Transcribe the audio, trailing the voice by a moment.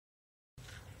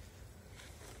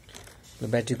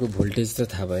ब्याट्रीको voltage त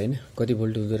थाहा भएन कति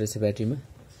भोल्ट हुँदो रहेछ ब्याट्रीमा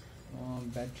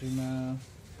ब्याट्रीमा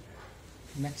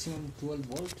म्याक्सिमम 12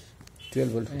 भोल्ट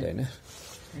 12 भोल्ट हुँदैन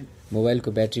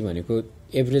मोबाइलको ब्याट्री भनेको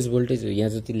एभरेज भोल्टेज यहाँ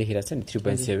जति लेखिरहेको छ नि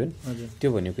 3.7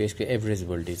 त्यो भनेको यसको एभरेज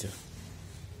भोल्टेज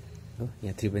हो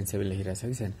यहाँ 3.7 लेखिरहेको छ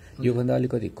कि छैन योभन्दा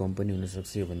अलिकति कम पनि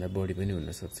हुनसक्छ योभन्दा बढी पनि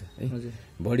हुनसक्छ है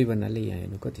बढी भन्नाले यहाँ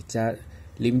हेर्नु कति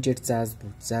लिमिटेड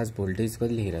चार्ज भोल्टेज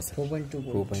कति लेखिरहेको छ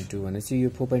 4.2 भनेपछि यो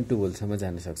 4.2 भोल्टसम्म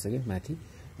जान सक्छ क्या माथि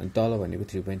अनि तल भनेको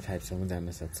 3.5 सम्म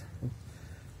जान सक्छ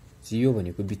यो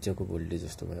भनेको बिचको भोल्टेज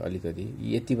जस्तो भयो अलिकति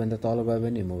यतिभन्दा तल गयो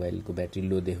भने मोबाइलको ब्याट्री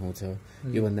लो देखाउँछ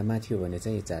योभन्दा माथि हो भने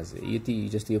चाहिँ चार्ज यति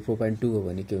जस्तो यो 4.2 हो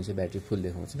भने के हुन्छ ब्याट्री फुल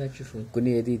देखाउँछ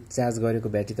कुनै यदि चार्ज गरेको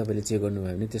ब्याट्री तपाईँले चेक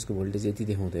गर्नुभयो भने त्यसको भोल्टेज यति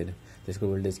देखाउँदैन त्यसको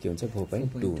भोल्टेज के हुन्छ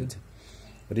 4.2 हुन्छ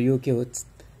र यो के हो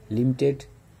लिमिटेड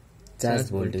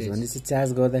चार्ज भोल्टेज भनेपछि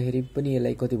चार्ज गर्दाखेरि पनि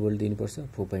यसलाई कति भोल्ट दिनुपर्छ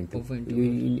 4.2 यो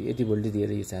यति भोल्ट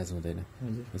दिएर यो चार्ज हुँदैन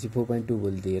भनेपछि 4.2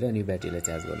 भोल्ट दिएर अनि ब्याट्रीलाई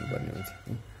चार्ज गर्नुपर्ने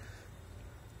हुन्छ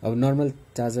अब नर्मल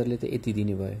चार्जरले त यति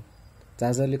दिने भयो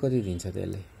चार्जरले कति दिन्छ त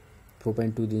यसलाई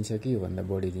 4.2 दिन्छ कि योभन्दा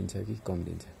बढी दिन्छ कि कम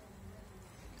दिन्छ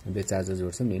बे चार्जर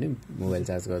जोड्छौँ नि हैन मोबाइल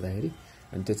चार्ज गर्दाखेरि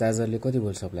अनि त्यो चार्जरले कति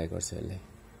भोल्ट सप्लाई गर्छ यसलाई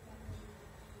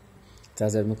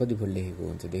चार्जरमा कति भोल्ट लेखेको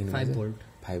हुन्छ देख्नु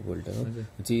 5 भोल्ट हो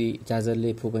चाहिँ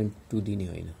चार्जरले 4.2 दिने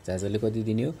होइन चार्जरले कति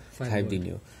दिने हो 5 दिने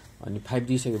हो अनि 5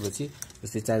 दिइसकेपछि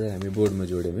जस्तै चार्जर हामी बोर्डमा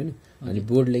जोड्यौँ हैन अनि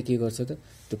बोर्डले के गर्छ त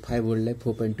त्यो 5 भोल्टलाई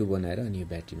 4.2 बनाएर अनि यो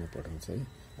ब्याट्रीमा पठाउँछ है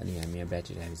अनि हामी यहाँ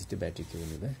ब्याट्री राखेपछि त्यो ब्याट्री के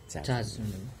हुने भयो चार्ज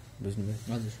बुझ्नुभयो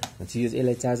हजुर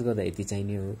यसलाई चार्ज गर्दा यति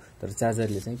चाहिने हो तर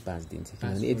चार्जरले चाहिँ 5 दिन्छ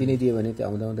किनभने यति नै दियो भने त्यो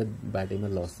आउँदा आउँदा बाटैमा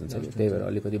लस हुन्छ त्यही भएर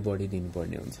अलिकति बढी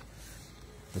दिनुपर्ने हुन्छ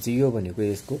चाहिँ यो भनेको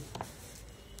यसको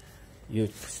यो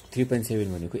 3.7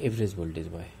 भनेको एभरेज भोल्टेज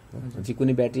भयो चाहिँ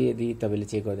कुनै ब्याट्री यदि तपाईँले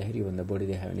चेक गर्दाखेरि योभन्दा बढी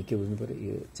देखायो भने के बुझ्नु पर्यो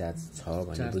यो चार्ज छ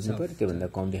भने बुझ्नु पर्यो त्योभन्दा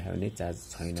कम देखायो भने चार्ज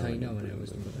छैन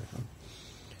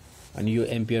अनि यो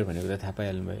एम्पियर भनेको त थाहा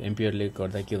पाइहाल्नु भयो एम्पियरले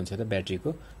गर्दा के हुन्छ त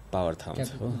ब्याट्रीको पावर थाहा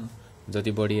हुन्छ हो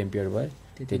जति बढी एम्पियर भयो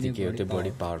त्यति के हो त्यो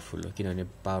बढी पावरफुल हो किनभने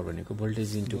पावर भनेको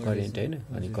भोल्टेज इन्टु करेन्ट होइन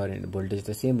अनि करेन्ट भोल्टेज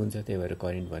त सेम हुन्छ त्यही भएर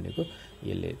करेन्ट भनेको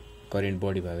यसले करेन्ट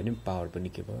बढी भयो भने पावर पनि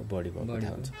के भयो बढी भएको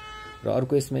थाहा हुन्छ र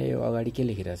अर्को यसमा यो अगाडि के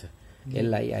लेखिरहेछ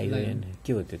LIION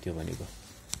के हो त्यो भनेको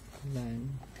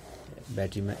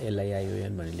ब्याट्रीमा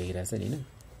LIION भनेर लेखिरहेछ नि हैन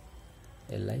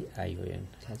LIION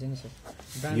थाहा छैन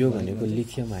सर यो भनेको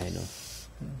लिथियम आयन हो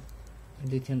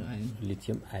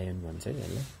लिथियम आयन भन्छ है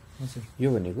यसलाई यो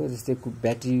भनेको जस्तै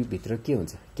ब्याट्री भित्र के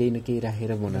हुन्छ केही न केही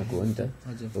राखेर बनाएको हो नि त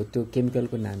हो त्यो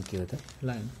केमिकलको नाम के हो त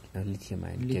लिथियम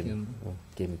आयन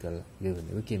केमिकल यो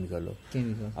भनेको केमिकल हो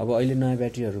अब अहिले नयाँ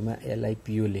ब्याट्रीहरुमा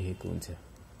LiPo लेखेको हुन्छ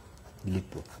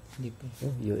लिपो हो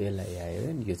यो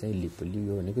LiION यो चाहिँ लिपो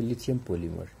यो भनेको लिथियम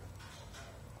पोलिमर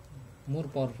मोर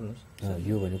पावरफुल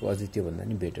यो भनेको अझै त्यो भन्दा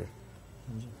नि बेटर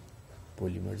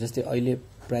पोलिमर जस्तै अहिले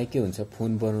प्राय के हुन्छ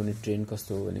फोन बनाउने ट्रेन्ड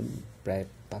कस्तो हो भने प्राय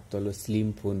पातलो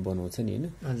स्लिम फोन बनाउँछ नि हैन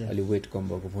अलि वेट कम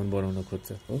भएको फोन बनाउन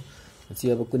खोज्छ हो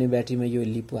चाहिँ अब कुनै ब्याट्रीमा यो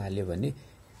लिपो हाल्यो भने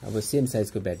अब सेम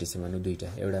साइजको ब्याट्री छ भनौं दुईटा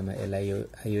एउटामा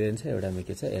LiION छ एउटामा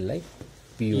के छ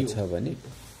LiPo छ भने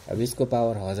अब यसको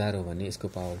पावर 1000 हो भने यसको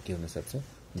पावर के हुन सक्छ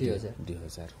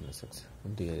 2000 हुन सक्छ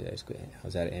 2000 यसको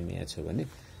 1000 mAh हो भने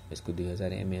यसको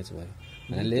 2000 mAh भयो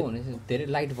भन्नाले धेरै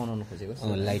लाइट बनाउन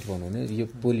खोजेको लाइट बनाउने यो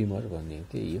पोलिमर भन्ने हो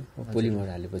के यो पोलिमर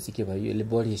हालेपछि के भयो यसले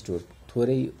बढी स्टोर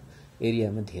थोरै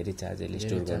एरियामा धेरै चार्ज यसले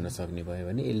स्टोर गर्न सक्ने भयो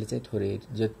भने यसले चाहिँ थोरै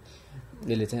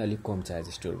यसले चाहिँ अलिक कम चार्ज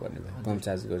स्टोर गर्ने भयो कम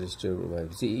चार्ज गरेर स्टोर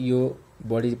भएपछि यो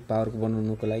बढी पावरको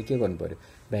बनाउनको लागि के गर्नु पर्यो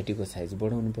ब्याट्रीको साइज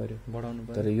बढाउनु पर्यो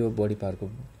तर यो बढी पावरको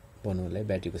बनाउनलाई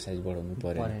ब्याट्रीको साइज बढाउनु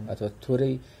पर्यो अथवा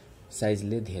थोरै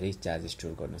साइजले धेरै चार्ज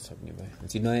स्टोर गर्न सक्ने भयो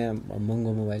चाहिँ नयाँ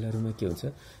महँगो मोबाइलहरुमा के हुन्छ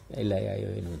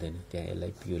LiION हुँदैन त्यहाँ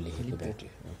LiPo लेखेको ब्याट्री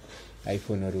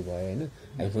आइफोनहरु भयो हैन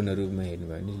आइफोनहरुमा हेर्नु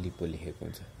भयो भने लिपो लेखेको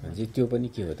हुन्छ चाहिँ त्यो पनि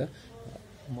के हो त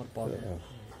मोर पावर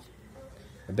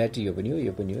ब्याट्री यो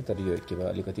पनि हो तर यो के भयो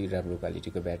अलिकति राम्रो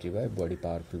क्वालिटीको ब्याट्री भयो बडी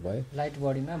पावरफुल भयो लाइट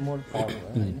बडीमा मोर पावर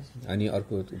भयो हैन अनि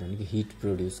अर्को भनेको हिट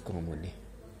प्रोड्युस कम हुने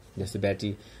जस्तो ब्याट्री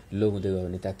लो हुँदै गयो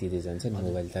भने तातिदै जान्छ नि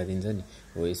मोबाइल तातिन्छ नि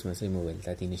हो यसमा चाहिँ मोबाइल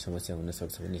तातिने समस्या हुन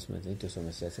सक्छ भने यसमा चाहिँ त्यो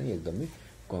समस्या चाहिँ एकदमै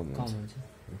कम हुन्छ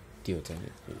त्यो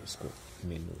चाहिँ यसको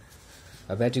मेन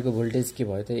हो ब्याट्रीको भोल्टेज के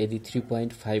भयो त यदि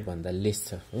 3.5 भन्दा लेस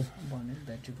छ हो भने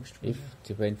ब्याट्री बुस्ट इफ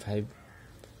 3.5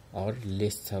 और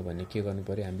लेस छ भने के गर्नु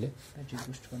पर्यो हामीले ब्याट्री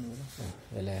बुस्ट गर्नु पर्यो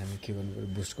यसलाई हामी के गर्नु पर्यो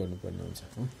बुस्ट गर्नुपर्ने हुन्छ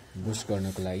हो बुस्ट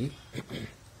गर्नको लागि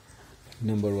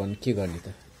नम्बर 1 के गर्ने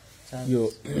त यो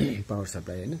पावर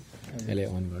सप्लाई हैन यसलाई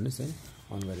अन गर्नुस् है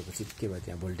अन गरेपछि के भयो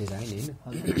त्यहाँ भोल्टेज आयो नि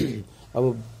हैन अब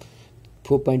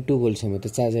 4.2 भोल्ट सम्म त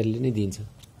चार्जरले नै दिन्छ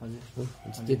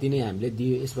हजुर त्यति नै हामीले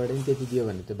दियो यसबाट पनि त्यति दियो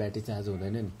भने त ब्याट्री चार्ज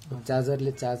हुँदैन नि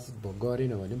चार्जरले चार्ज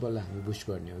गरेन भने बल्ल हामी बुस्ट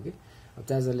गर्ने हो कि अब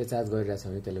चार्जरले चार्ज गरिरहेछ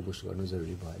भने त्यसले बुस्ट गर्नु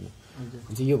जरुरी भएन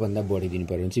चाहिँ योभन्दा बढी दिनु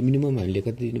पर्यो भने चाहिँ मिनिमम हामीले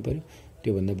कति दिनु पर्यो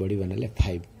त्योभन्दा बढी भन्नाले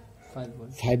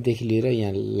 5 देखि लिएर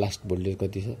यहाँ लास्ट भोल्टेज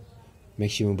कति छ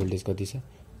म्याक्सिमम भोल्टेज कति छ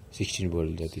 16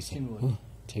 भोल्ट जति छ हो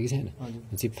छ कि छैन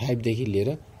चाहिँ 5 देखि लिएर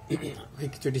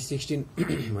एकचोटि 16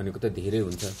 भनेको त धेरै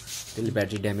हुन्छ त्यसले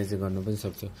ब्याट्री ड्यामेज गर्न पनि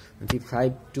सक्छ अनि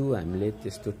 5 टु हामीले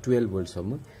त्यस्तो 12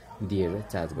 भोल्टसम्म दिएर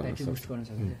चार्ज गर्न सक्छौँ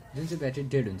जुन चाहिँ ब्याट्री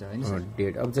डेड हुन्छ हैन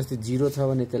डेड अब जस्तै 0 छ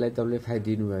भने त्यसलाई तपाईँले 5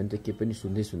 दिनुभयो भने त के पनि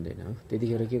सुन्दैन हो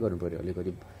त्यतिखेर के गर्नु पर्यो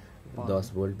अलिकति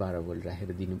 10 भोल्ट 12 भोल्ट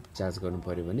राखेर दिनु चार्ज गर्नु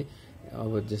पर्यो भने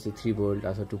अब जस्तै 3 भोल्ट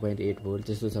अथवा 2.8 भोल्ट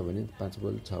त्यस्तो छ भने 5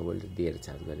 भोल्ट 6 भोल्ट दिएर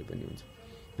चार्ज गरे पनि हुन्छ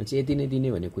चाहिँ यति नै दिने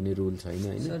भने कुनै रुल छैन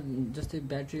हैन सर जस्तै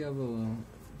ब्याट्री अब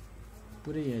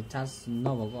पुरै चार्ज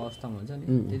नभएको अवस्थामा हुन्छ नि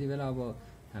त्यति बेला अब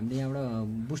हामीले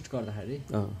यहाँबाट बुस्ट गर्दाखेरि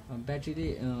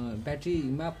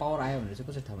ब्याट्रीमा पावर आयो भनेर चाहिँ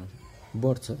कसरी थाहा हुन्छ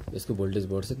बढ्छ यसको भोल्टेज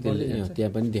बढ्छ त्यसले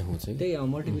त्यहाँ पनि देखाउँछ त्यही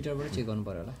मल्टिमिटरबाट चेक गर्नु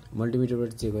पर्यो होला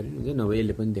मल्टिमिटरबाट चेक गरे हुन्छ नभए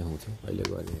यसले पनि देखाउँछ अहिले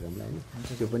गरेर हैन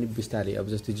त्यो पनि बिस्तारै अब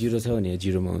जस्तै 0 छ भने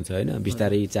 0 मा हुन्छ हैन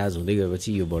बिस्तारै चार्ज हुँदै गएपछि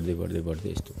यो बढ्दै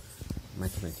यस्तो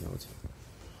माथि आउँछ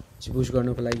बुस्ट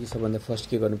गर्नको लागि सबभन्दा फर्स्ट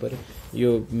के गर्नु पर्यो यो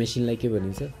मेसिनलाई के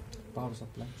भनिन्छ पावर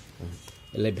सप्लाई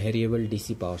यसलाई भेरिएबल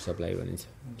डीसी पावर सप्लाई भनिन्छ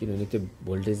किनभने त्यो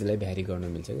भोल्टेजलाई भ्यारी गर्न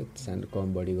मिल्छ के सानो कम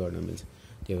बढी गर्न मिल्छ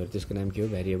त्यही भएर त्यसको नाम के हो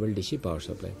भेरिएबल डीसी पावर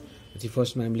सप्लाई पछि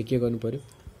फर्स्टमा हामीले के गर्नु पर्यो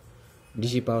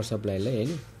डीसी पावर सप्लाईलाई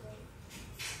हैन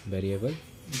भेरिएबल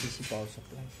डीसी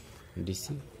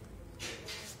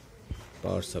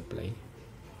पावर सप्लाई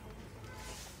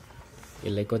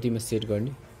यसलाई कतिमा सेट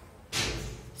गर्ने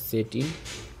set in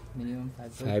minimum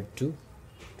 5 to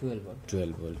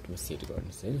 12 भोल्टमा set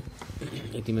गर्नुहोस् हैन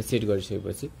यतिमा सेट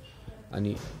गरिसकेपछि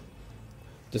अनि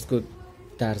त्यसको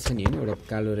तार छ नि हैन एउटा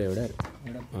कालो र एउटा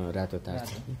रातो तार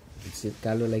छ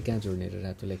कालोलाई कहाँ जोड्ने र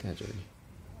रातोलाई कहाँ जोड्ने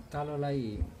कालोलाई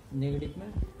नेगेटिभमा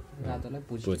रातोलाई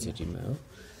पोजिटिभमा हो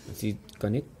पछि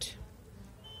connect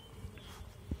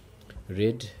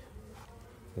red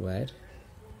wire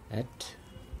at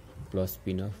plus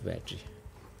pin of battery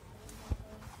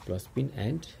plus pin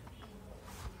and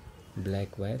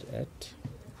black wire at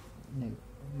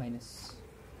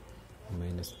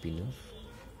minus pin of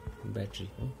battery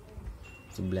हो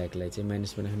so black लाई चाहिँ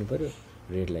माइनस मा राख्नु पर्यो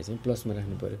रेड लाई चाहिँ प्लस मा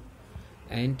राख्नु पर्यो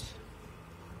एन्ड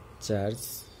चार्ज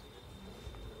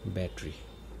ब्याट्री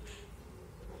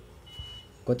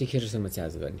कतिखेरसम्म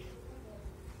चार्ज गर्ने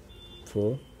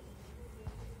for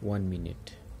 1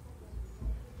 minute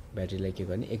ब्याट्रीलाई के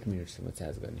गर्ने 1 मिनेटसम्म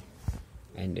चार्ज गर्ने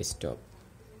एन्ड स्टप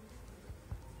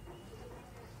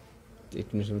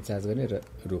 1 मिनेटसम्म चार्ज गर्ने र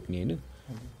रोक्ने हैन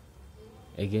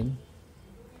अगेन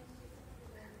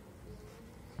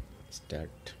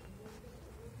स्टार्ट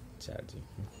चार्जिङ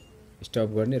स्टप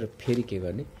गर्ने र फेरि के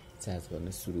गर्ने चार्ज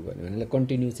गर्न सुरु गर्ने भनेर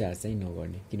कन्टिन्यू चार्ज चाहिँ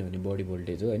नगर्ने किनभने बडी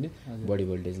भोल्टेज हो हैन बडी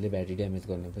भोल्टेजले ब्याट्री ड्यामेज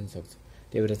गर्न पनि सक्छ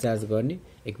त्यही भएर चार्ज गर्ने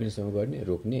 1 मिनेटसम्म गर्ने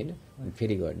रोक्ने हैन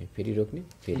फेरि गर्ने फेरि रोक्ने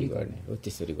फेरि गर्ने हो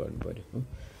त्यसरी गर्नु पर्यो हो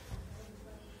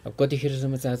अब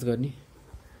कतिखेरसम्म चार्ज गर्ने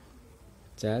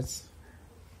चार्ज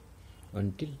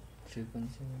until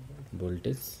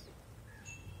voltage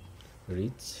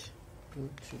reach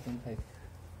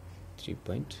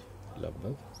 3.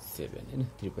 लगभग 7 हैन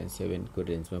 3.7 को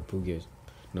रेन्जमा पुग्यो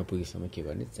नपुगेसम्म के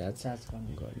गर्ने चार्ज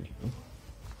गर्ने हो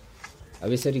अब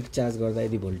यसरी चार्ज गर्दा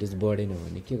यदि भोल्टेज बढेन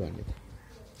भने के गर्ने त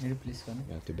रिप्लेस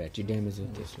गर्ने त्यो ब्याट्री ड्यामेज हो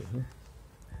त्यसो हो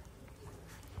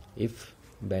if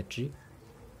battery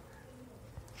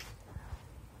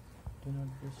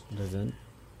doesn't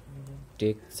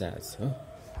take charge हो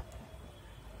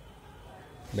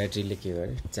ब्याट्रीले के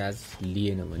गरे चार्ज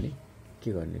लिएन भने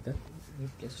के गर्ने त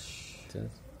replace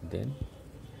charge then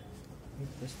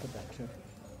replace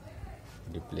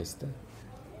the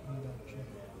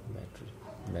battery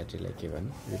ब्याट्रीलाई के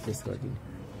गर्ने रिप्लेस गरिदिने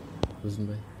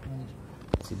बुझ्नुभयो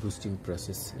चाहिँ बुस्टिङ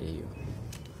प्रोसेस यही हो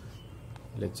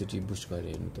एकचोटि बुस्ट गरेर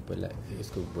हेर्नु त पहिला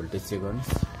यसको भोल्टेज चेक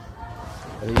गर्नुहोस्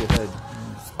र यो त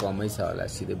कमै छ होला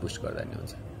सिधै बुस्ट गर्दा नि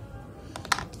हुन्छ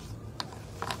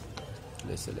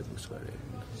यसले बुस्ट गरेर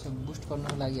बुस्ट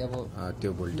गर्नको लागि अब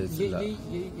त्यो भोल्टेज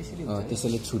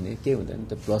त्यसैले छुने के हुँदैन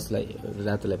त प्लसलाई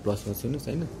रातोलाई प्लसमा छुनुहोस्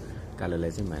हैन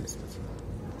कालोलाई चाहिँ माइनसमा छुनु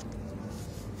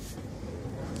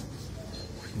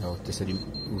हो त्यसरी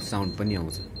साउन्ड पनि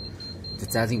आउँछ त्यो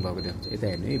चार्जिङ भएको देखाउँछ यता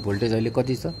हेर्नु है भोल्टेज अहिले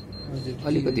कति छ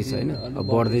अलिकति छ हैन अब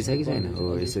बढ्दै छ कि छैन हो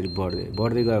यसरी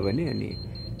बढ्दै गयो भने अनि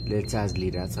ले चार्ज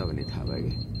लिइरहेको छ भने थाहा भयो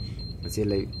कि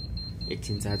यसलाई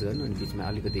एकछिन चार्ज गर्नु अनि बिचमा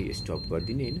अलिकति स्टप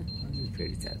गरिदिने हैन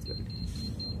फेरि चार्ज गर्ने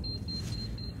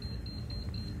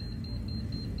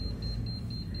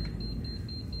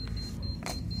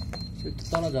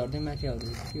तल झर्दै माथि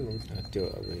आउँदै के भयो त्यो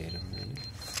अब हेरौँ होइन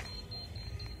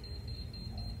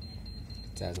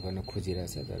चार्ज गर्न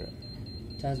खोजिरहेछ तर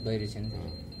चार्ज भइरहेछ नि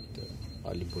त्यो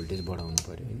अलिक भोल्टेज बढाउनु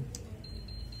पऱ्यो होइन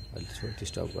अलिक त्यो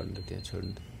स्टप गर्नु त त्यहाँ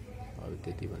छोड्नु त अरू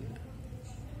त्यति भन्नु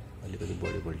अलिकति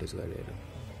बढी भोल्टेज गरेर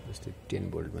जस्तै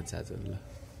 10 भोल्टमा चार्ज गर्नु ल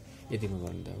यतिमा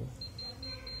गर्नु त अब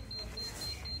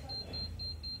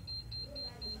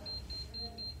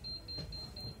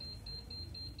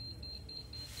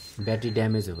ब्याट्री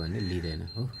ड्यामेज हो भने लिँदैन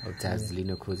हो अब चार्ज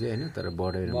लिन खोज्यो होइन तर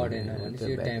बढेन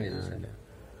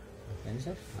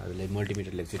हजुरलाई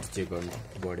मल्टिमिटरले एकचोटि चेक गर्नु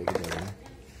बढ्यो कि बढेन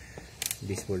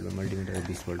 20 भोल्टमा मल्टिमिटरलाई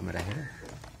 20 भोल्टमा राखेर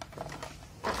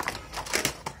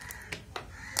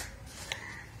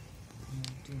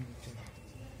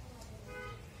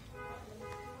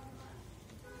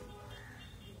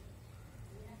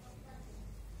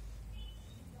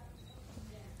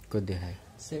को देखायो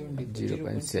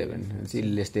 0.7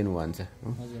 लेस देन 1 छ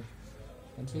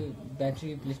ब्याट्री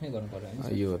रिप्लेस नै गर्नु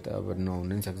पर्यो यो त अब नहुन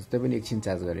नि सक्छ त्यही पनि एकछिन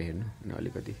चार्ज गरेर हेर्नु अनि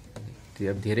अलिकति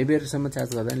अब धेरै बेरसम्म चार्ज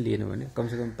गर्दा नि लिएन भने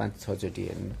कमसेकम 5-6 चोटि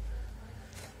हेर्नु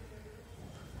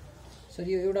सर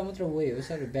यो एउटा मात्र वे हो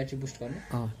सर ब्याट्री बुस्ट गर्ने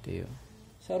त्यही हो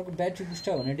सरको ब्याट्री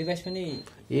बुस्टर भन्ने डिभाइस पनि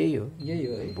यही हो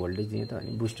है भोल्टेज दिने त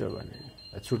अनि बुस्टर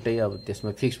भन्ने छुट्टै अब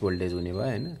त्यसमा फिक्स भोल्टेज हुने भयो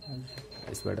होइन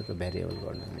यसबाट त भ्यारिएबल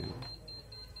गर्नु